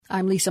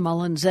I'm Lisa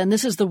Mullins, and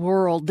this is The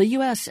World. The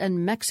U.S.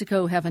 and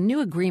Mexico have a new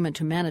agreement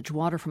to manage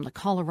water from the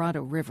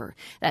Colorado River.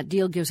 That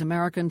deal gives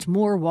Americans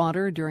more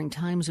water during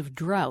times of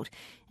drought.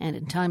 And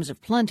in times of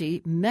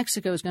plenty,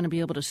 Mexico is going to be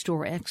able to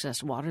store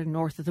excess water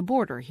north of the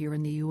border here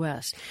in the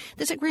U.S.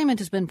 This agreement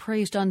has been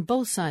praised on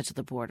both sides of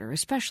the border,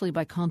 especially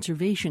by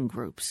conservation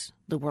groups.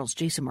 The World's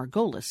Jason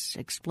Margolis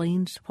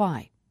explains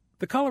why.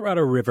 The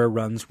Colorado River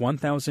runs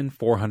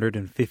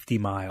 1,450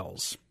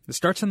 miles. It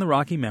starts in the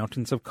Rocky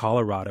Mountains of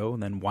Colorado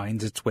and then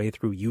winds its way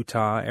through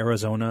Utah,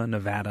 Arizona,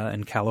 Nevada,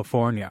 and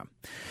California.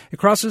 It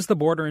crosses the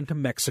border into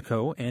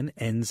Mexico and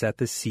ends at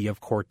the Sea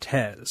of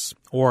Cortez.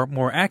 Or,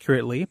 more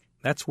accurately,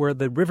 that's where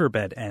the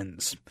riverbed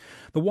ends.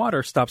 The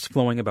water stops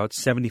flowing about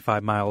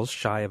 75 miles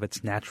shy of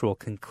its natural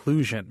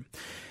conclusion.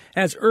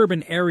 As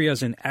urban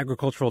areas and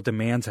agricultural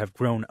demands have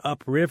grown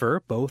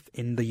upriver, both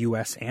in the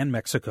U.S. and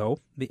Mexico,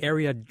 the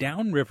area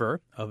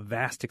downriver, a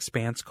vast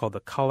expanse called the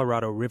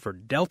Colorado River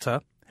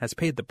Delta, has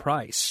paid the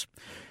price.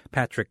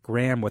 Patrick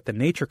Graham with the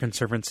Nature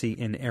Conservancy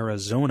in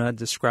Arizona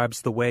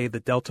describes the way the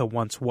Delta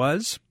once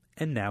was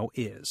and now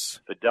is.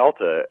 The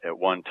Delta at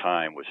one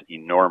time was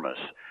enormous.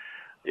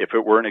 If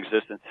it were in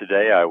existence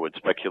today, I would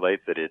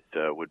speculate that it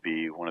would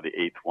be one of the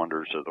eighth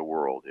wonders of the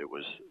world. It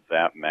was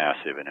that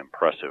massive and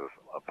impressive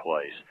a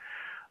place.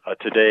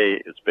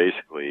 Today, it's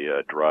basically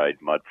a dried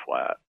mud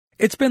flat.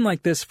 It's been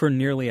like this for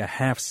nearly a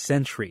half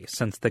century,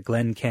 since the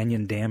Glen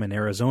Canyon Dam in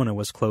Arizona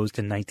was closed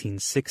in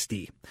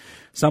 1960.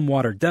 Some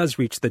water does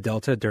reach the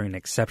Delta during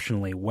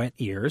exceptionally wet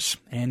years,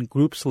 and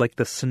groups like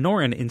the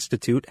Sonoran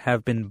Institute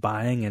have been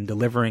buying and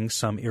delivering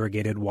some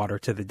irrigated water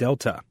to the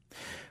Delta.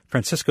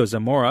 Francisco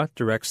Zamora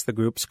directs the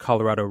group's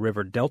Colorado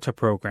River Delta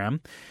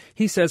program.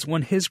 He says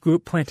when his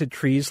group planted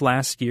trees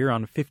last year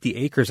on 50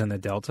 acres in the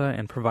Delta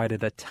and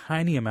provided a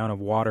tiny amount of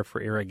water for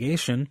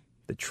irrigation,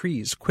 the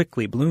trees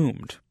quickly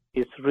bloomed.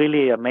 It's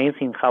really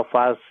amazing how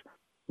fast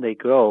they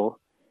grow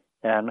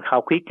and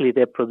how quickly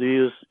they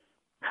produce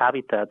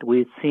habitat.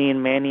 We've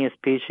seen many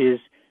species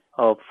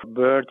of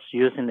birds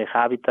using the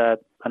habitat,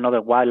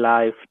 another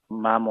wildlife,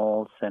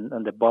 mammals,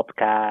 and the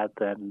bobcat,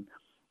 and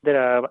there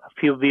are a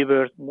few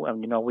beavers,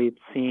 we've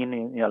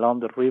seen along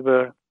the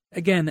river.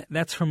 Again,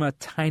 that's from a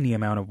tiny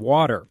amount of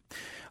water.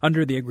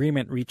 Under the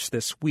agreement reached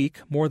this week,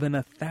 more than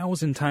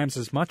 1,000 times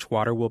as much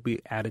water will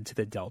be added to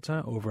the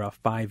Delta over a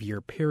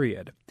 5-year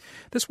period.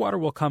 This water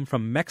will come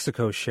from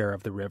Mexico's share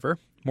of the river,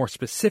 more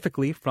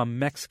specifically from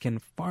Mexican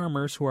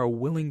farmers who are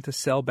willing to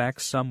sell back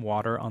some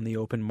water on the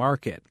open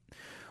market.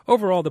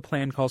 Overall, the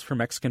plan calls for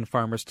Mexican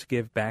farmers to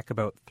give back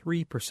about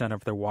 3%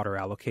 of their water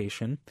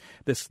allocation.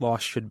 This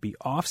loss should be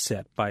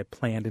offset by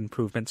planned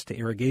improvements to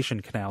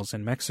irrigation canals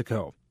in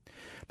Mexico.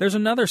 There's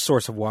another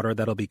source of water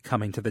that'll be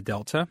coming to the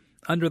Delta.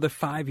 Under the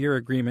 5-year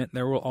agreement,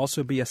 there will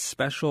also be a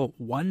special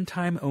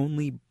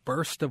one-time-only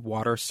burst of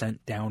water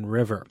sent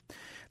downriver.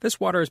 This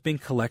water is being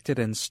collected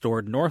and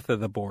stored north of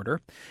the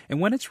border,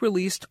 and when it's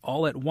released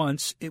all at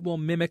once, it will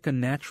mimic a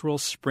natural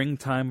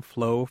springtime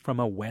flow from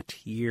a wet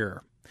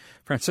year.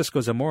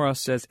 Francisco Zamora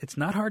says it's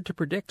not hard to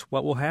predict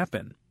what will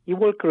happen. It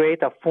will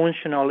create a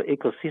functional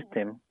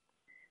ecosystem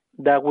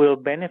that will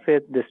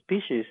benefit the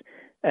species,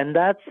 and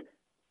that's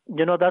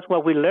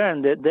what we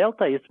learned. The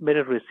Delta is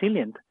very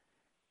resilient.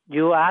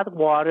 You add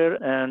water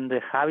and the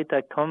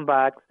habitat come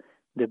back,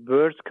 the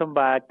birds come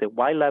back, the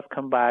wildlife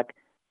come back,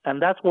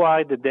 and that's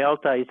why the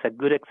Delta is a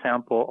good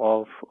example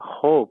of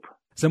hope.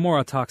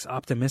 Zamora talks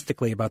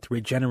optimistically about the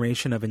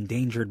regeneration of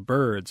endangered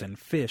birds and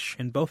fish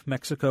in both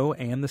Mexico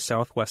and the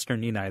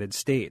southwestern United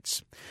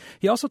States.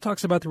 He also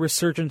talks about the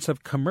resurgence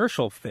of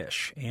commercial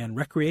fish and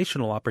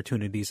recreational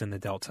opportunities in the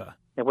Delta.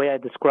 The way I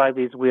describe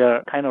it is we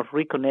are kind of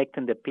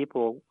reconnecting the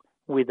people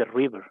with the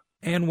river.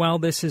 And while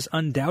this is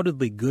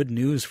undoubtedly good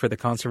news for the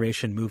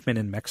conservation movement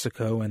in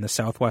Mexico and the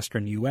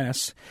southwestern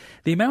U.S.,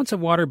 the amounts of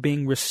water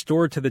being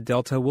restored to the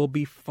Delta will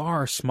be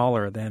far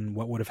smaller than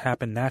what would have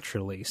happened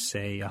naturally,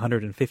 say,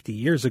 150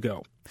 years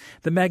ago.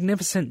 The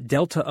magnificent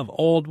Delta of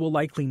old will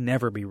likely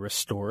never be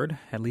restored,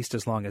 at least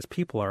as long as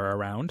people are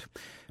around.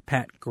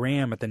 Pat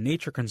Graham at the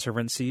Nature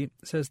Conservancy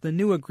says the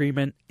new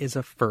agreement is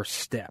a first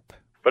step.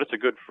 But it's a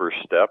good first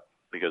step,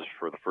 because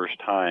for the first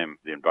time,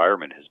 the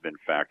environment has been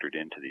factored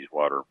into these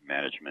water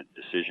management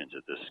decisions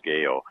at this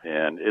scale.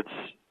 And it's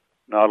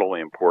not only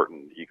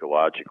important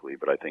ecologically,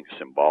 but I think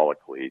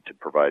symbolically to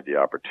provide the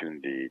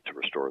opportunity to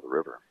restore the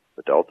river,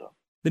 the Delta.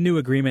 The new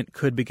agreement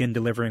could begin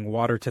delivering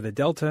water to the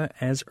Delta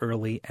as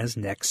early as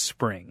next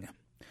spring.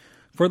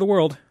 For The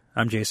World,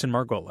 I'm Jason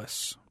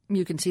Margolis.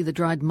 You can see the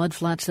dried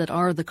mudflats that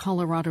are the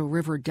Colorado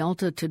River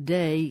Delta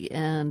today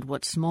and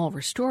what small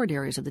restored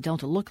areas of the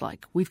Delta look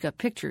like. We've got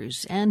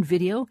pictures and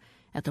video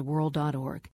at theworld.org.